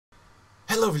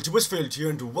Hello, Vuelta here,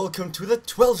 and welcome to the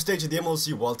 12th stage of the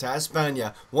MLC Vuelta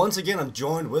Espana. Once again, I'm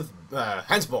joined with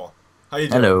Handball. How you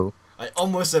doing? Hello. I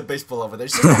almost said baseball over there.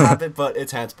 It's just a habit, but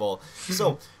it's handball.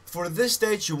 So, for this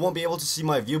stage, you won't be able to see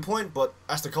my viewpoint, but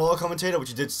as the color commentator,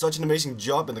 which you did such an amazing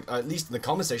job, at least in the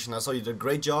comment section, I saw you did a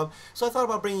great job. So I thought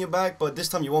about bringing you back, but this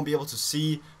time you won't be able to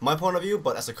see my point of view,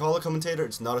 but as a color commentator,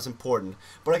 it's not as important.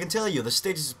 But I can tell you, the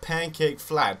stage is pancake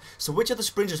flat. So which of the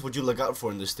sprinters would you look out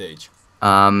for in this stage?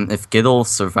 If Giddle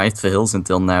survived the hills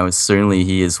until now, certainly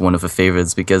he is one of the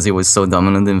favorites because he was so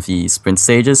dominant in the sprint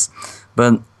stages.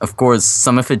 But, of course,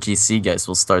 some of the GC guys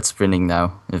will start sprinting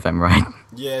now, if I'm right.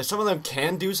 Yeah, some of them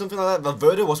can do something like that.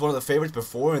 Valverde was one of the favorites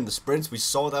before in the sprints. We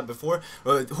saw that before.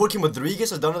 Joaquim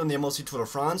Rodriguez has done it in the MLC Tour de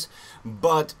France.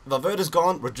 But Valverde's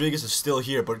gone. Rodriguez is still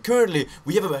here. But currently,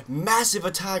 we have a massive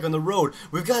attack on the road.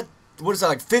 We've got... what is that,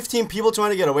 like 15 people trying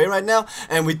to get away right now?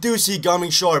 And we do see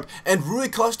Garmin Sharp and Rui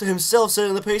Costa himself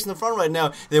setting the pace in the front right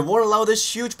now. They won't allow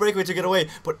this huge breakaway to get away.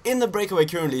 But in the breakaway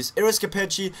currently is Iris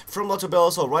Capecci from Lotto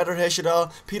Bellassol, Ryder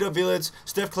Hesjedal, Peter Villets,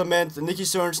 Steph Clement, Nicky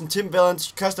Sørensen, Tim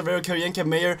Valens, Castavero, Karienka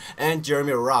Mayer, and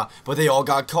Jeremy Ra. But they all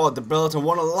got caught. The Peloton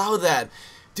won't allow that.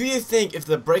 Do you think if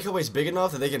the breakaway is big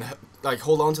enough that they can like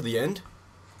hold on to the end?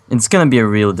 It's gonna be a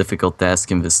real difficult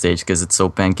task in this stage because it's so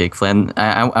pancake flat.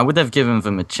 I would have given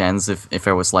them a chance if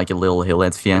there was like a little hill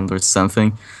at the end or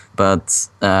something, but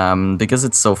because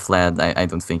it's so flat, I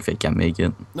don't think they can make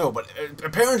it. No, but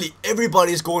apparently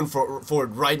everybody is going for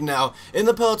it right now. In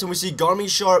the peloton, we see Garmin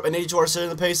Sharp and 82 are setting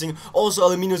the pacing. Also,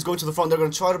 Alumino is going to the front. They're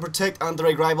going to try to protect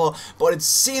Andre Greipel, but it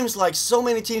seems like so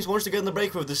many teams want to get in the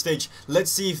breakaway of this stage.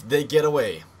 Let's see if they get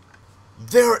away.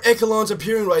 There are echelons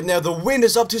appearing right now. The wind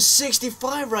is up to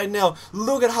 65 right now.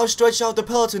 Look at how stretched out the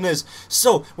peloton is.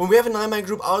 So, when we have a 9-man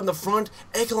group out in the front,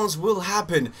 echelons will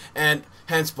happen. And,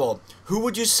 Handball, who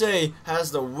would you say has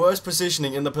the worst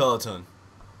positioning in the peloton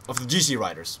of the GC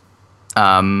riders?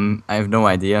 I have no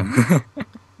idea.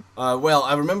 Well,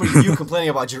 I remember you complaining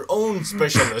about your own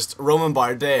specialist, Romain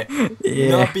Bardet,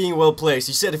 not being well placed.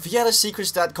 You said if he had a secret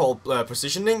stat called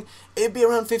positioning, it'd be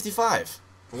around 55.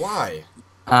 Why?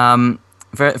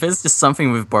 There's just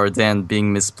something with Bardet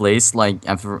being misplaced. Like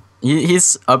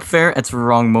he's up there at the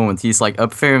wrong moment. He's like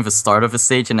up there in the start of the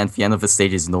stage, and at the end of the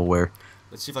stage is nowhere.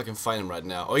 Let's see if I can find him right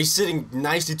now. Oh, he's sitting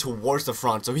nicely towards the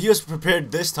front, so he was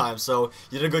prepared this time. So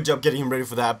you did a good job getting him ready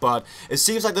for that. But it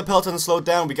seems like the peloton slowed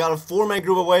down. We got a 4-man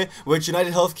group away, which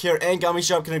United Healthcare and Garmin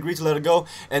Sharp can agree to let it go.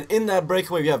 And in that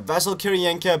breakaway, we have Vasil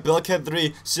Kirienka, Belket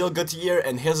 3, Sil Gautier,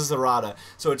 and Jesus Arada.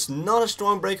 So it's not a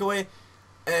strong breakaway.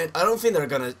 And I don't think they're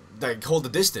gonna like hold the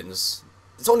distance.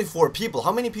 It's only 4 people.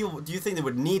 How many people do you think they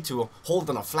would need to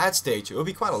hold on a flat stage? It would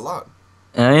be quite a lot.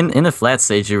 In a flat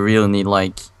stage, you really need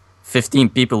like 15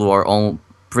 people who are all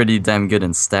pretty damn good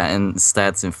in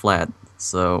stats in flat.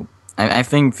 So I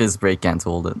think this break can't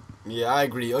hold it. Yeah, I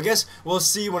agree. I guess we'll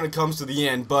see when it comes to the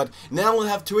end. But now we'll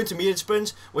have 2 intermediate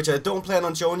sprints, which I don't plan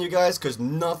on showing you guys because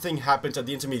nothing happens at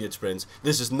the intermediate sprints.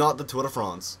 This is not the Tour de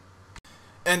France.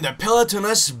 And the peloton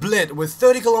has split. With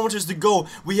 30 kilometers to go,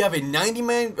 we have a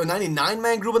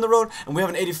 99-man group on the road, and we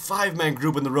have an 85-man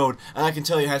group on the road. And I can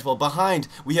tell you, Handball, behind,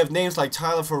 we have names like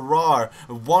Tyler Farrar,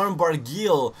 Warren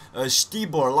Barguil,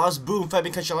 Stibor, Lars Boom,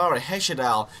 Fabian Cancellara,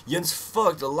 Hesjedal, Jens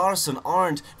Vogt, Larsen,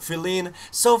 Arndt, Feline.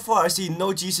 So far, I see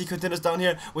no GC contenders down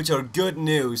here, which are good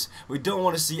news. We don't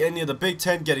want to see any of the Big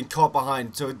Ten getting caught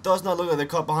behind, so it does not look like they're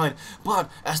caught behind.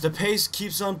 But as the pace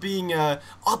keeps on being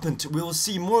upped, we will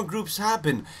see more groups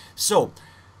happen. So,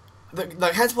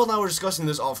 the Handball and I were discussing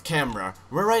this off camera.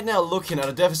 We're right now looking at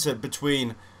a deficit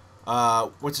between,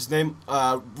 what's his name?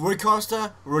 Rui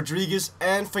Costa, Rodriguez,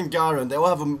 and Van Garen. They all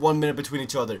have 1 minute between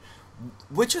each other.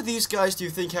 Which of these guys do you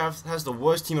think has the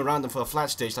worst team around them for a flat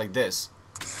stage like this?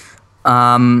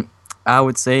 I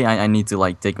would say I need to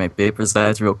like take my papers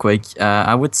out real quick.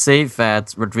 I would say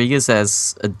that Rodriguez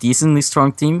has a decently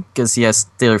strong team because he has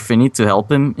Taylor Phinney to help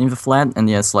him in the flat, and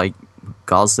he has like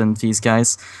Gauss and these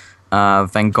guys.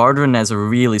 Van Garderen has a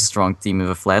really strong team in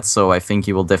the flat, so I think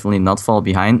he will definitely not fall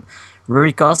behind.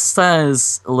 Rui Costa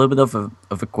is a little bit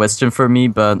of a question for me,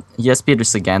 but he has Peter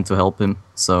Sagan to help him,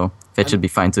 so that should be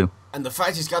fine too. And the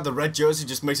fact he's got the red jersey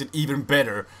just makes it even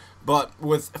better. But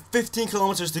with 15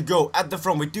 kilometers to go at the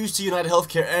front, we do see United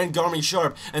Healthcare and Garmin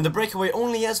Sharp, and the breakaway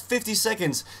only has 50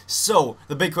 seconds. So,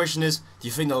 the big question is, do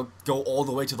you think they'll go all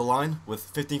the way to the line with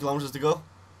 15 kilometers to go?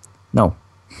 No.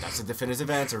 That's a definitive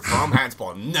answer from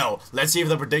Handball. No. Let's see if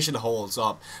the prediction holds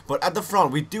up. But at the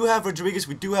front, we do have Rodriguez,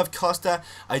 we do have Costa.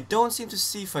 I don't seem to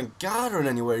see Van Garderen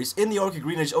anywhere. He's in the Orchid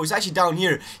Green Edge. Oh, he's actually down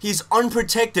here. He's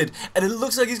unprotected, and it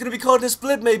looks like he's going to be caught in a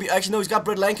split maybe. Actually, no, he's got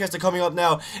Brett Lancaster coming up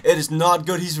now. It is not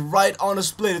good. He's right on a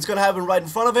split. It's going to happen right in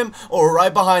front of him or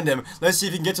right behind him. Let's see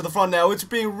if he can get to the front now. It's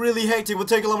being really hectic with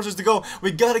 10 kilometers to go.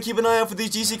 We got to keep an eye out for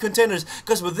these GC contenders,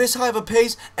 because with this high of a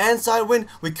pace and side wind,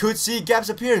 we could see gaps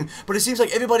appearing. But it seems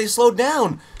like everybody's slowed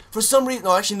down. For some reason,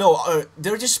 no, actually no,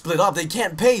 they're just split up. They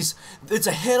can't pace. It's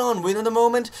a head-on win at the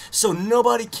moment, so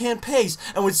nobody can pace.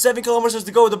 And with 7 kilometers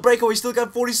to go, the breakaway still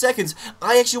got 40 seconds.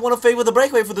 I actually want to favor the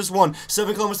breakaway for this one.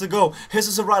 7 kilometers to go.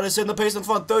 Jesus Serrata setting the pace in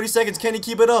front. 30 seconds. Can he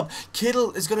keep it up?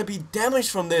 Kittel is going to be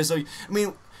damaged from this. So, I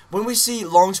mean, when we see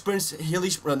long sprints,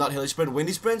 not hilly sprint,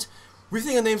 windy sprints, we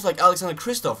think of names like Alexander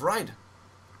Kristoff, right?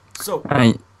 So,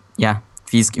 yeah.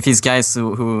 These guys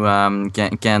who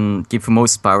can give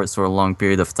most power for a long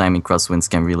period of time in crosswinds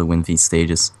can really win these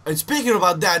stages. And speaking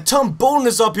about that, Tom Bowden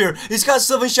is up here. He's got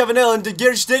Sylvain Chavanel and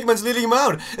Gary Stigman's leading him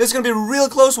out. It's going to be a real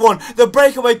close one. The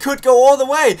breakaway could go all the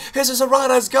way. Jesus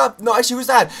Serrata's got, no, actually, who's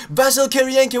that? Vasil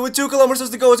Kirienka with 2 kilometers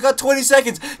to go. It's got 20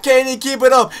 seconds. Can he keep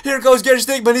it up? Here goes Gary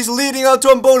Stigman. He's leading out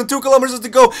Tom Bowden. 2 kilometers to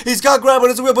go. He's got grab on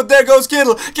his wheel, but there goes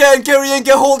Kittel. Can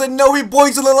Kirienka hold it? No, he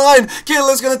boinks on the line.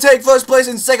 Kittel is going to take first place.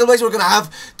 In second place, we're going to have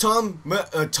Tom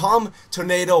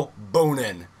Tornado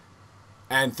Bonin.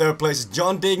 And third place is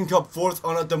John Degenkolb, fourth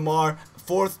Anna Demar,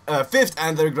 fifth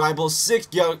Ander Greibel,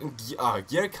 sixth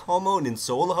Giacomo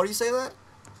Ninsolo. How do you say that?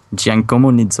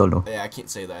 Giacomo Ninsolo. Yeah, I can't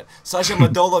say that. Sasha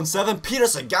Madola on 7th, Peter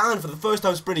Sagan for the first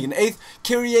time sprinting in 8th,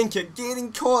 Kirienka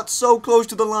getting caught so close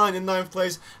to the line in 9th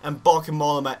place, and Bakken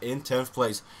Mollema in 10th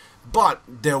place. But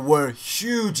there were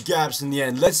huge gaps in the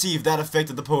end. Let's see if that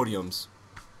affected the podiums.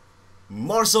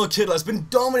 Marcel Kittel has been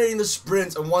dominating the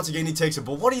sprints, and once again he takes it.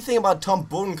 But what do you think about Tom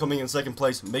Bowden coming in second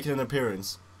place, making an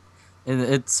appearance?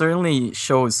 It certainly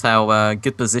shows how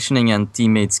good positioning and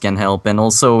teammates can help, and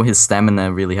also his stamina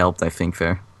really helped, I think,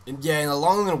 there. And yeah, in a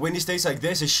long and windy stage like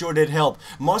this, it sure did help.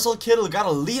 Marcel Kittel got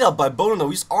a lead up by Bowden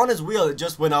though. He's on his wheel, it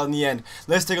just went out in the end.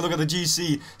 Let's take a look at the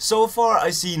GC. So far,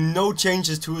 I see no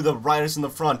changes to the riders in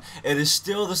the front. It is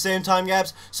still the same time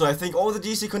gaps, so I think all the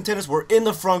GC contenders were in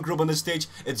the front group on this stage.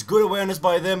 It's good awareness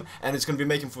by them, and it's going to be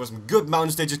making for some good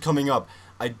mountain stages coming up.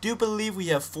 I do believe we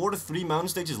have 4 to 3 mountain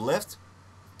stages left.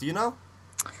 Do you know?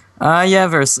 Yeah,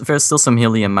 there's still some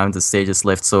hilly and mountain stages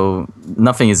left, so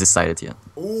nothing is decided yet.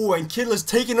 Oh, and Kittel is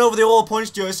taking over the all points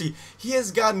jersey. He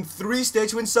has gotten 3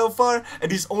 stage wins so far,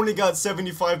 and he's only got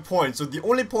 75 points. So the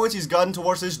only points he's gotten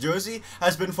towards this jersey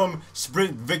has been from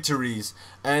sprint victories.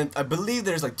 And I believe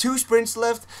there's like 2 sprints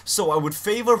left, so I would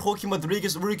favor Joaquim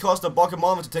Rodriguez, Rui Costa, Bakken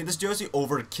Mollema to take this jersey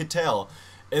over Kittel.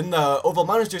 In the Oval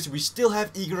Mountains jersey, we still have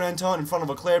Igor Anton in front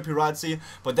of Claire Pirazzi,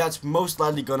 but that's most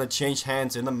likely going to change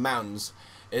hands in the mountains.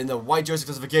 In the white jersey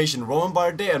classification, Roman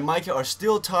Bardet and Micah are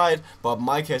still tied, but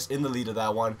Micah is in the lead of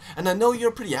that one. And I know you're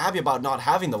pretty happy about not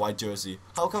having the white jersey.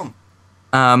 How come?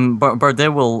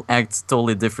 Bardet will act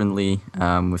totally differently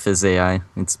with his AI.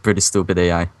 It's pretty stupid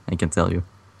AI, I can tell you.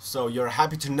 So you're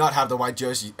happy to not have the white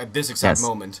jersey at this exact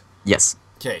moment? Yes.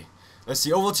 Okay. Let's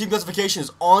see, overall team classification is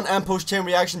on and post-chain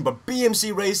reaction, but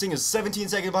BMC Racing is 17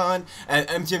 seconds behind, and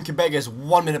MTM Quebec is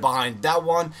 1 minute behind. That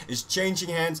one is changing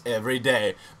hands every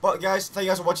day. But guys, thank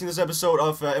you guys for watching this episode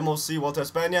of MLC Vuelta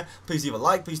Espana. Please leave a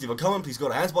like, please leave a comment, please go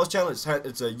to Handsball's channel. It's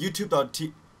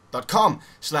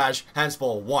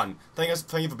youtube.com/handsball1. Thank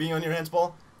you for being on here,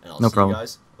 Handsball, and I'll see you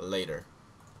guys later.